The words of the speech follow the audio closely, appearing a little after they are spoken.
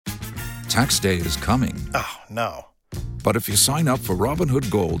Tax day is coming. Oh, no. But if you sign up for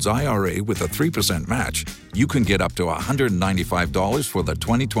Robinhood Gold's IRA with a 3% match, you can get up to $195 for the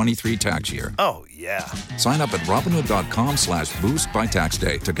 2023 tax year. Oh, yeah. Sign up at Robinhood.com/boost by tax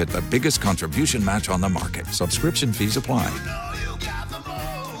day to get the biggest contribution match on the market. Subscription fees apply.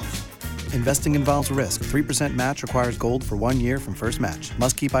 Investing involves risk. 3% match requires gold for 1 year from first match.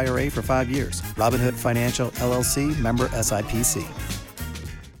 Must keep IRA for 5 years. Robinhood Financial, LLC, member SIPC.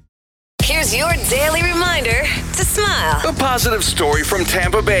 Here's your daily reminder to smile. A positive story from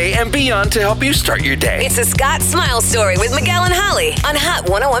Tampa Bay and beyond to help you start your day. It's a Scott Smile Story with Miguel and Holly on Hot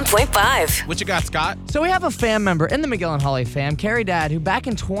 101.5. What you got, Scott? So we have a fam member in the Miguel and Holly fam, Carrie Dad, who back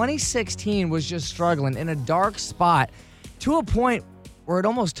in 2016 was just struggling in a dark spot to a point where it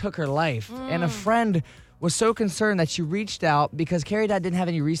almost took her life. And a friend was so concerned that she reached out because Carrie Dad didn't have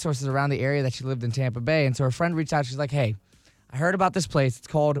any resources around the area that she lived in Tampa Bay. And so her friend reached out. She's like, hey, I heard about this place. It's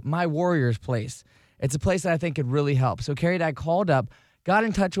called My Warrior's Place. It's a place that I think could really help. So Carrie Dad called up, got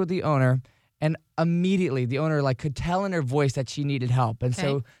in touch with the owner, and immediately the owner could tell in her voice that she needed help. And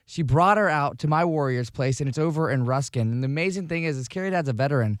so she brought her out to My Warrior's Place, and it's over in Ruskin. And the amazing thing is Carrie Dad's a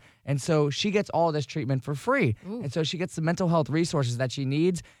veteran, and so she gets all this treatment for free. Ooh. And so she gets the mental health resources that she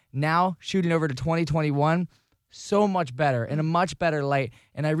needs. Now, shooting over to 2021, so much better, in a much better light.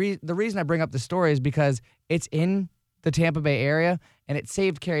 And the reason I bring up the story is because it's in the Tampa Bay area, and it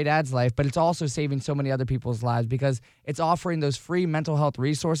saved Carrie Dad's life, but it's also saving so many other people's lives because it's offering those free mental health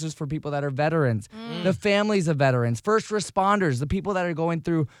resources for people that are veterans, the families of veterans, first responders, the people that are going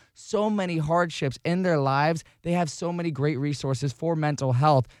through so many hardships in their lives. They have so many great resources for mental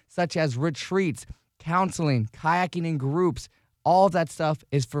health, such as retreats, counseling, kayaking in groups. All of that stuff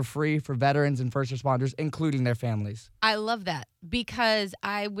is for free for veterans and first responders, including their families. I love that because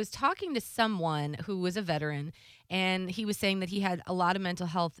I was talking to someone who was a veteran, and he was saying that he had a lot of mental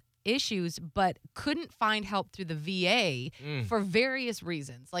health issues but couldn't find help through the VA for various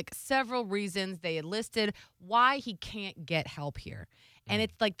reasons, like several reasons they had listed why he can't get help here. And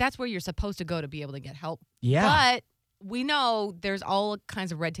it's like that's where you're supposed to go to be able to get help. Yeah. But we know there's all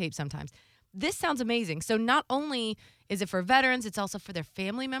kinds of red tape sometimes. This sounds amazing. So not only is it for veterans, it's also for their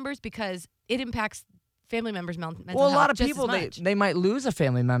family members because it impacts family members' mental health. Well, a lot of just people, as much. they might lose a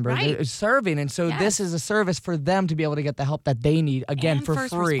family member that is serving, and so this is a service for them to be able to get the help that they need, again, and for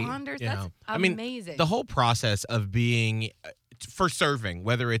first free. Responders, that's amazing. amazing. The whole process of being for serving,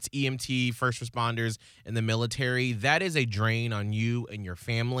 whether it's EMT, first responders, in the military, that is a drain on you and your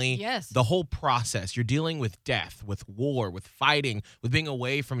family. Yes. The whole process, you're dealing with death, with war, with fighting, with being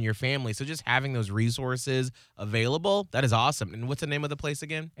away from your family. So just having those resources available, that is awesome. And what's the name of the place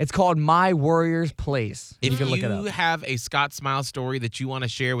again? It's called My Warrior's Place. If you can look it you up. have a Scott Smile story that you want to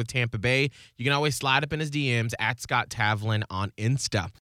share with Tampa Bay, you can always slide up in his DMs at Scott Tavlin on Insta.